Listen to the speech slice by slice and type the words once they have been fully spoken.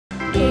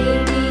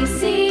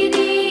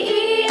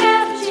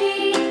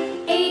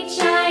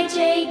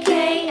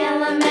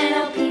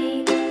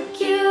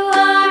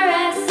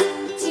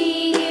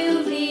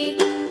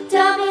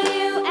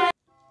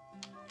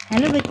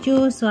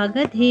बच्चों,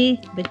 स्वागत है।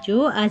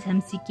 बच्चों, आज हम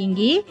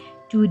सीखेंगे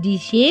 2D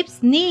शेप्स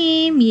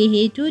नेम। ये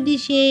है 2D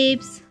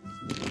शेप्स।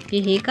 ये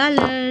है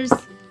colours.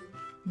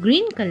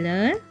 Green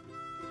colour,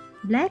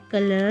 black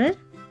colour,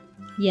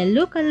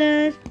 yellow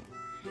colour,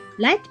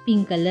 light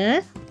pink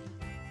colour,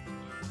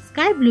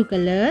 sky blue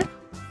colour,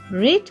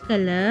 red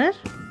colour,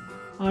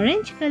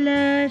 orange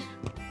colour,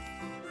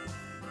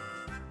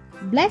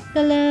 black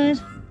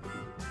colour,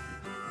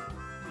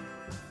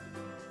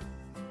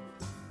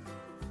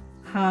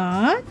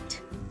 heart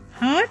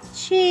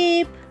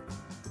shape,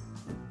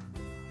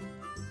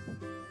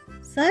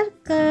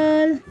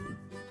 circle.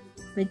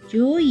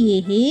 बच्चों, ये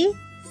है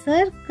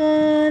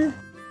सर्कल।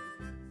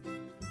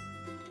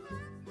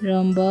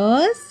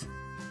 रोम्बस,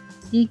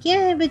 ये क्या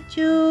है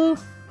बच्चों?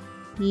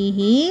 ये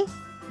है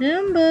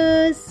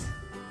rhombus.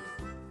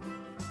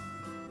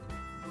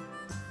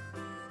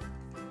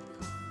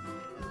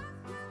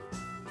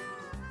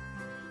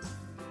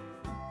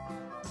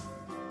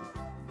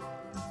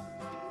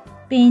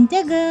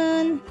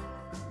 Pentagon,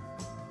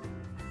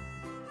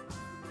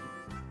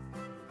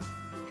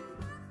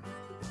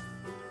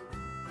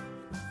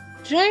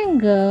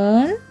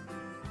 triangle,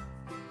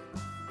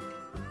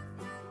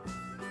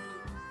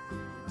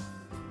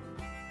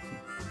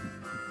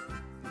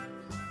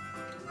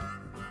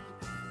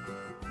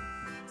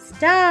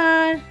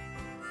 star,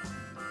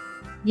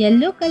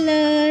 yellow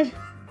colour.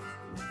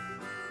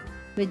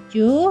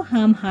 बच्चों,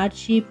 हम हार्ट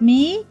शेप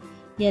में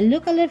येलो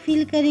कलर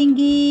फिल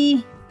करेंगे।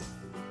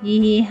 ये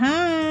है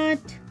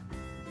हार्ट।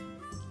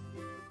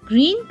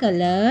 ग्रीन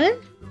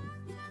कलर,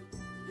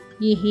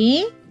 ये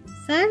है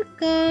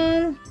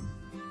सर्कल।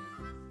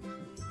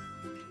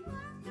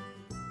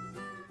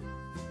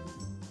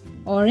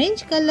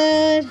 ऑरेंज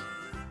कलर,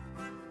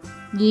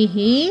 ये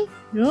है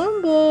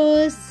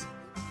रोम्बस।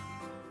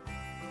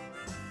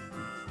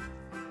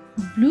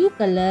 ब्लू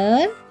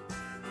कलर,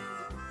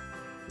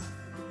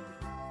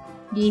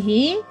 ये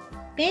है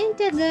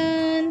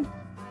पेंटागन।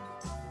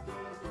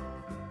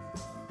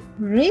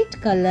 रेड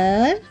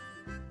कलर,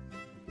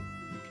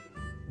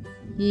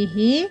 ये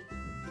है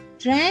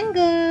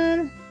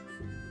ट्रायंगल।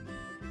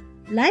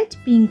 लाइट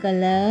पिंक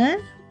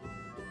कलर,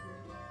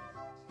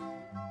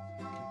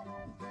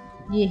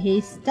 ये है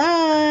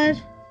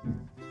star.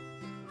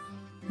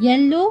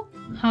 Yellow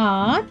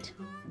heart,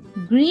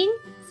 green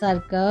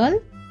circle,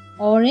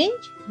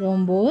 orange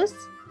rhombus,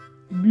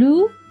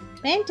 blue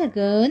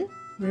pentagon,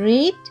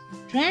 red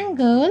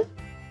triangle,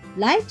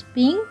 light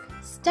pink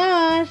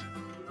star.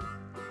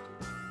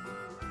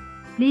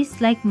 Please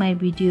like my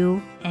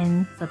video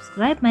and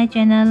subscribe my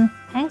channel.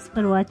 Thanks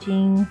for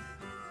watching.